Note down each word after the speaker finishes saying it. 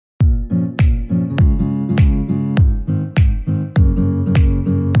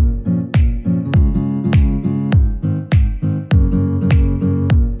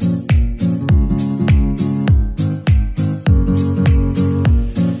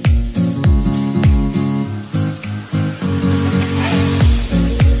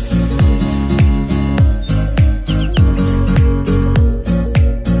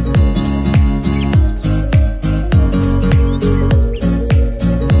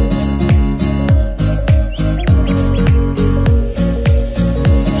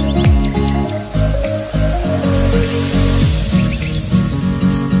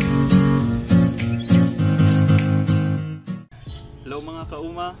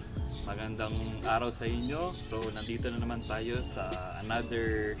Magandang araw sa inyo. So nandito na naman tayo sa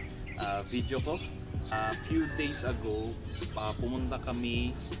another video ko. A few days ago, pumunta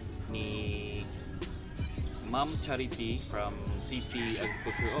kami ni Ma'am Charity from City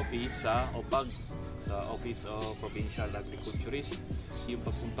Agriculture Office sa OPAG, sa Office of Provincial Agriculturist. Yung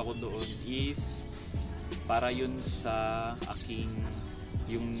pagpunta ko doon is para yun sa aking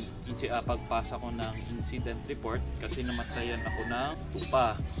pagpasa ko ng incident report kasi namatayan ako ng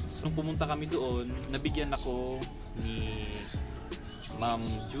tupa. So nung pumunta kami doon, nabigyan ako ni Ma'am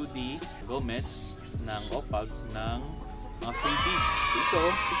Judy Gomez ng OPAG ng mga freebies. Ito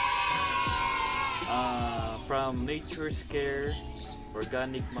from Nature's Care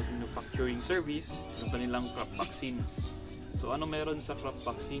Organic Manufacturing Service, yung kanilang crop vaccine. So ano meron sa crop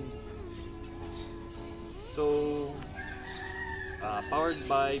vaccine? So powered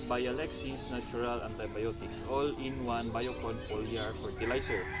by Biolexins Natural Antibiotics, all-in-one Biocon Foliar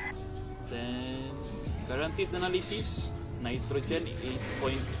fertilizer. Then guaranteed analysis, nitrogen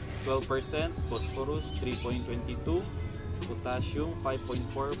 8.12%, phosphorus 3.22%, potassium 5.4%.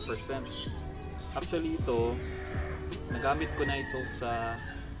 Actually ito, nagamit ko na ito sa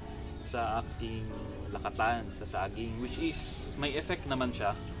aking lakatan, sa saging, which is may effect naman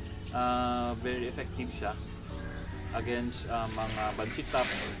siya. Very effective siya against mga bansitap.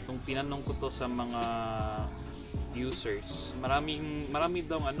 Kung tinanong ko to sa mga users, marami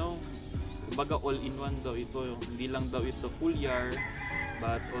daw kumbaga all-in-one daw ito. Hindi lang daw ito foliar,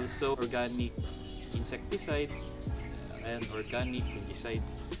 but also organic insecticide and organic fungicide.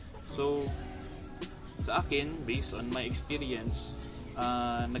 So sa akin, based on my experience,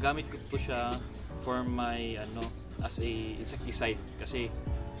 nagamit ko to siya for my as a insecticide kasi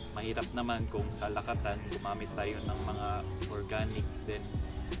mahirap naman kung sa lakatan gumamit tayo ng mga organic, then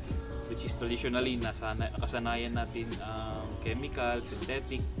which is traditionally nakasanayan natin chemical,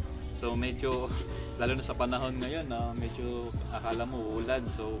 synthetic. So medyo lalo na sa panahon ngayon medyo akala mo uulan,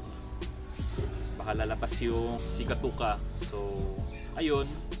 so baka lalapas yung sigatuka. So ayun,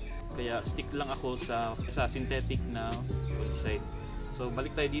 kaya stick lang ako sa synthetic na fungicide. So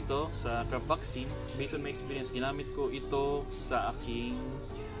balik tayo dito sa crop vaccine. Based on my experience, ginamit ko ito sa aking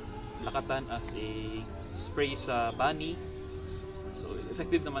lakatan as a spray sa bunny. So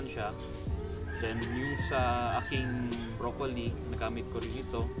effective naman siya. Then yung sa aking broccoli, nagamit ko rin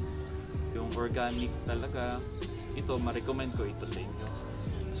ito. Yung organic talaga, ito ma-recommend ko ito sa inyo.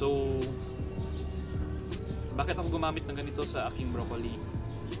 So bakit ako gumamit ng ganito sa aking broccoli?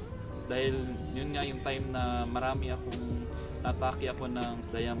 Dahil yun nga yung time na marami akong atake ako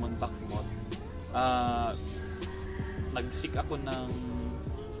ng diamond back moth. Nag-seek ako ng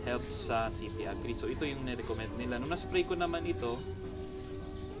help sa City AGRI. So ito yung nirecommend nila. Nung na-spray ko naman ito,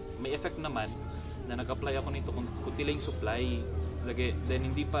 may effect naman na nag-apply ako nito kung kunti lang supply. Then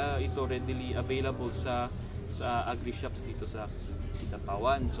hindi pa ito readily available sa agri shops dito sa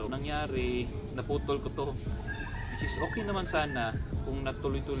Kitapawan. So nangyari, naputol ko to. Which is okay naman sana kung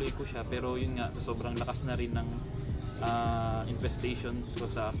natuloy-tuloy ko siya, pero yun nga, sa sobrang lakas na rin ng infestation ko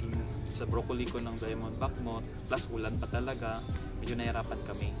sa broccoli ko ng diamond back moth, plus ulan pa talaga, medyo nahirapan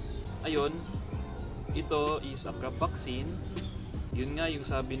kami. Ayun, ito is a crop vaccine. Yun nga yung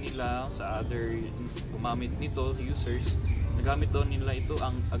sabi nila sa other gumamit nito, users, nagamit daw nila ito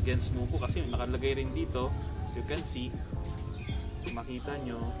ang against muko kasi nakalagay rin dito, as you can see, makita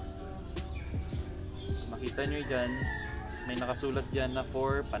nyo dyan, may nakasulat dyan na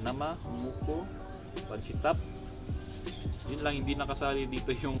for Panama, muko, pansitap. Yun lang, hindi nakasali dito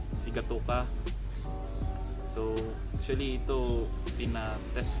yung sigatuka. So actually ito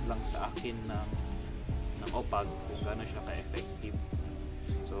tina-test lang sa akin ng OPAG kung gaano siya ka-effective.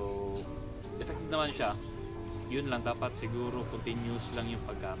 So effective naman siya. Yun lang, dapat siguro continuous lang yung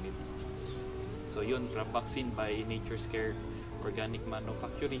paggamit. So yun, crop vaccine by Nature's Care Organic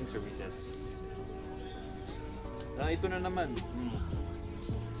Manufacturing Services. Ito na naman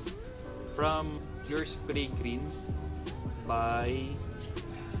from PureSpray Green by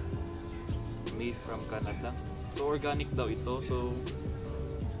made from Canada. So organic daw ito. So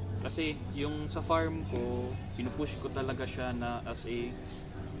kasi yung sa farm ko, pinupush ko talaga siya na as a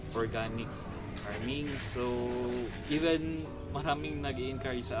organic farming. So even maraming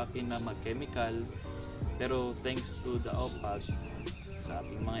nag-i-encourage sa akin na mag-chemical, pero thanks to the OPAG sa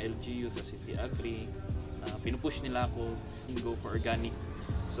ating mga LGU sa City AGRI, pinupush nila ako go for organic.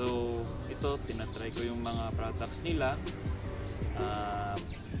 So ito, tinatry ko yung mga products nila,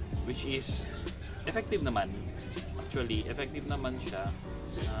 which is effective naman. Actually, effective naman siya.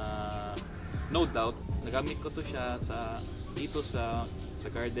 No doubt, nagamit ko to siya dito sa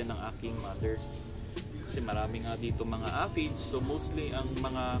garden ng aking mother. Kasi marami nga dito mga aphids. So mostly ang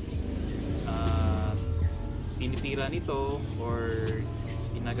mga tinitira nito or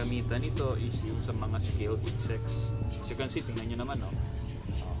ginagamitan nito is yung sa mga scaled insects. As you can see, tingnan nyo naman, no?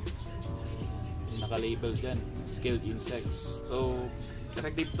 Naka-label dyan, scaled insects. So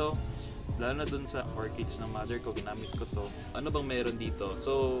effective to, lalo na dun sa orchids ng mother ko, ginamit ko to. Ano bang meron dito?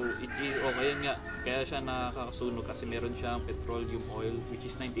 So okay nga, kaya siya nakakasunog kasi meron siyang petroleum oil which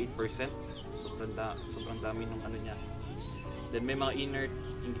is 98%. Sobrang dami nung ano niya. Then may mga inert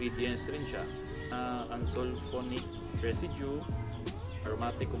ingredients rin siya, unsulfonic residue,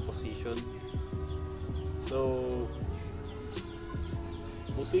 aromatic composition. So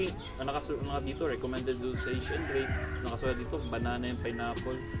mostly nakasulat dito recommended dosage and rate. Nakasulat dito banana and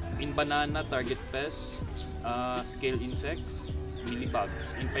pineapple. In banana, target pests, scale insects,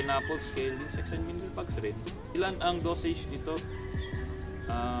 millibugs. In pineapple, scale insects and millibugs rin. Ilan ang dosage dito?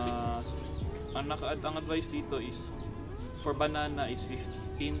 Ang advice dito is for banana is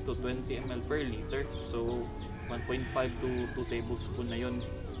 15 to 20 ml per liter. So 1.5 to 2 tablespoon na yon.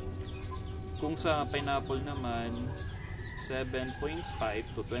 Kung sa pineapple naman 7.5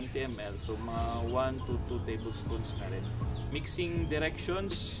 to 20 ml, so mga 1 to 2 tablespoons na rin. Mixing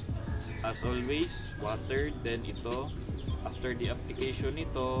directions, as always, water, then ito, after the application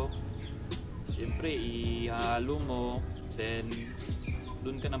nito, siyempre ihalo mo, then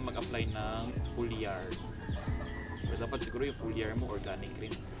dun ka na mag-apply ng Foliar. So, dapat siguro yung Foliar mo organic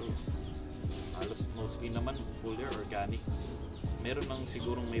rin. So, halos mostly naman Foliar organic. Meron lang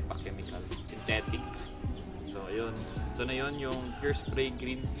sigurong may pa-chemical, synthetic. So ayun, ito na yun yung PureSpray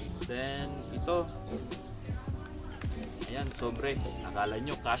Green. Then ito, ayan, sobre. Akala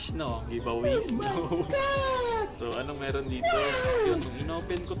nyo cash, no? Giveaways, no? So anong meron dito? Yun, nung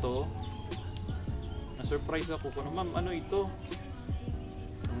inopen ko to, na-surprise ako kung ma'am, ano ito?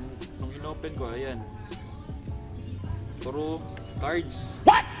 Nung inopen ko, ayan, puro cards.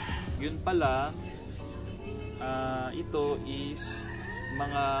 What? Yun pala, ito is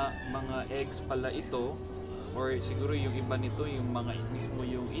mga eggs pala ito, or siguro yung iba nito yung mga mismo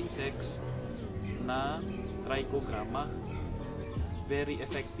yung insects na Trichogramma. Very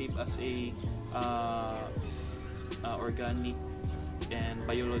effective as a organic and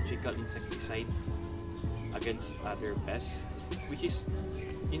biological insecticide against other pests, which is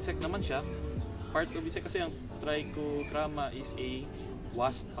insect naman siya, part of insect kasi ang Trichogramma is a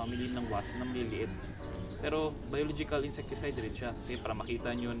wasp, family ng wasp na maliliit, pero biological insecticide rin siya. Kasi para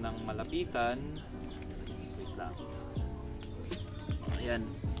makita nyo ng malapitan, wait lang, ayan,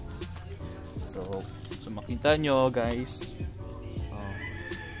 so makita nyo guys,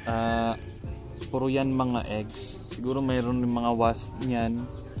 puro yan mga eggs. Siguro mayroon ng mga wasp niyan.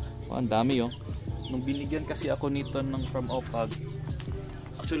 Ang dami oh. Nung binigyan kasi ako nito ng from OPAG,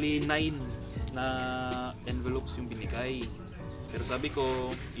 actually 9 na envelopes yung binigay. Pero sabi ko,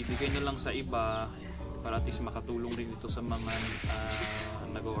 ibigay na lang sa iba para at least makatulong rin ito sa mga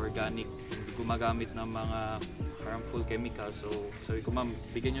nag-organic, hindi gumagamit ng mga harmful chemicals. So sabi ko, ma'am,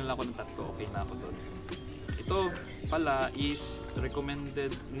 bigyan nyo lang ako ng 3, okay na ako doon. Ito pala is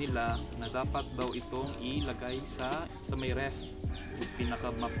recommended nila na dapat daw itong ilagay sa may ref, yung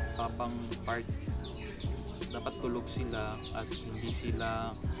pinakamapapang part. Dapat tulog sila at hindi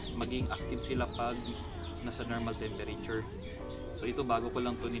sila maging active sila pag nasa normal temperature. So ito bago ko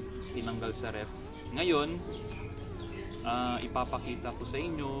lang ito tinanggal sa ref. Ngayon, ipapakita ko sa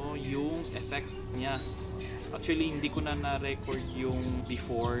inyo yung effect niya. Actually hindi ko na record yung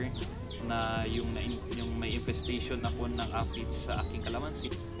before na yung may infestation ako ng aphids sa aking kalamansi.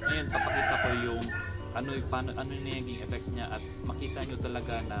 Ngayon papakita ko yung ano yung naging effect niya at makita nyo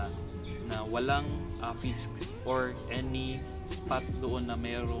talaga na walang aphids or any spot doon na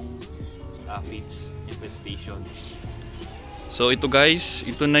merong aphids infestation. So ito guys,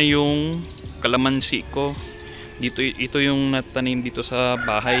 ito na yung kalamansi ko. Ito yung natanim dito sa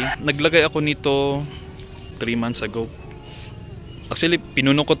bahay. Naglagay ako nito 3 months ago. Actually,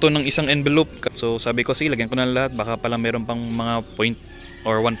 pinuno ko to ng isang envelope. So sabi ko, sige, lagyan ko na lahat. Baka pala meron pang mga 0.1%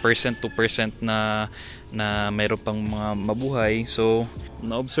 or 1%, 2% na meron pang mga mabuhay. So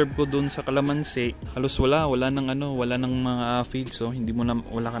na-observe ko dun sa kalamansi, halos wala nang mga aphids. So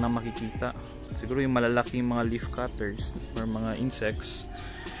wala ka nang makikita. Siguro yung malalaking mga leaf cutters or mga insects.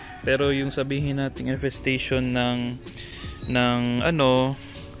 Pero yung sabihin nating infestation ng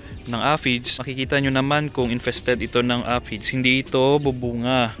aphids, makikita nyo naman kung infested ito ng aphids, hindi ito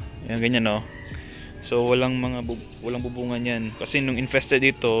bubunga. Yan, ganyan no. So walang bubunga niyan. Kasi nung infested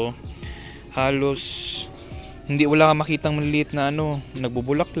ito, halos wala kang makitang maliliit na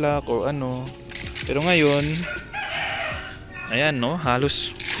nagbubulaklak or ano. Pero ngayon, ayan no, halos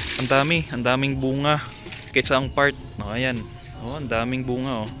ang daming bunga. Kahit sa ang part, no, ayan. Oh, ang daming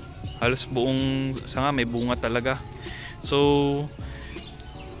bunga, oh. Halos buong sanga may bunga talaga. So,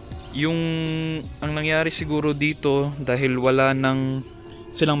 ang nangyari siguro dito dahil wala nang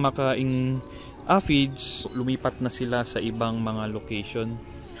silang makaing aphids, lumipat na sila sa ibang mga location.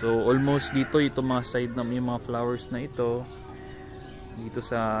 So almost dito itong mga side na yung mga flowers na ito dito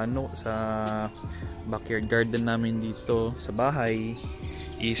sa sa backyard garden namin dito sa bahay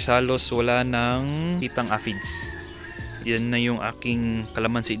is halos wala nang kitang aphids. Yan na yung aking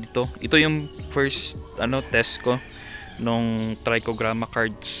kalamansi dito. Ito yung first test ko nung Trichogramma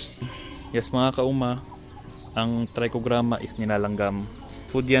Cards. Yes mga kauma, ang Trichogramma is nilalanggam.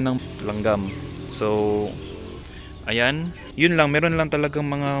 Food yan ng langgam. So ayan, yun lang, meron lang talagang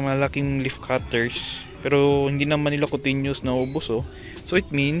mga malaking leaf cutters pero hindi naman nila continuous na ubos, oh. So it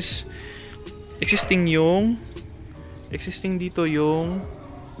means existing dito yung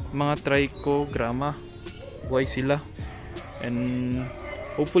mga Trichogramma. Buhay sila and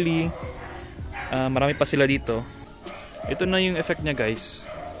hopefully marami pa sila dito. Ito na yung effect niya, guys.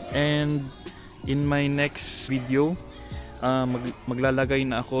 And in my next video, maglalagay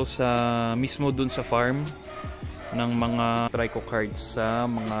na ako sa mismo dun sa farm ng mga Tricho cards sa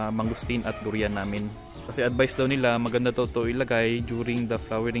mga mangustin at durian namin. Kasi advice daw nila, maganda to ilagay during the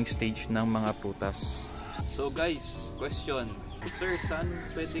flowering stage ng mga prutas. So guys, question. Sir, saan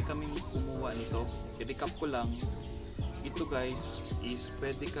pwede kami kumuha nito? I-recap ko lang. Ito guys is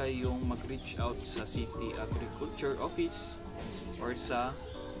pwede kayong mag-reach out sa City Agriculture Office or sa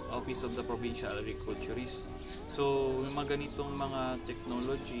Office of the Provincial Agriculturist. So yung mga ganitong mga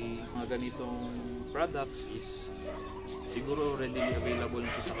technology, mga ganitong products is siguro readily available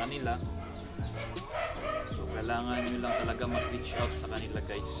ito sa kanila. So kailangan nyo lang talaga mag-reach out sa kanila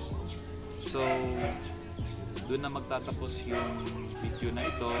guys. So doon na magtatapos yung video na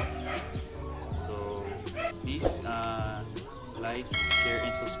ito. So please like, share,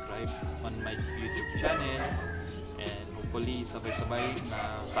 and subscribe on my YouTube channel and hopefully sabay-sabay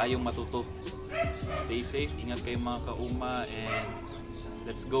na tayong matuto. Stay safe, ingat kayo mga kauma and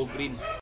let's go green!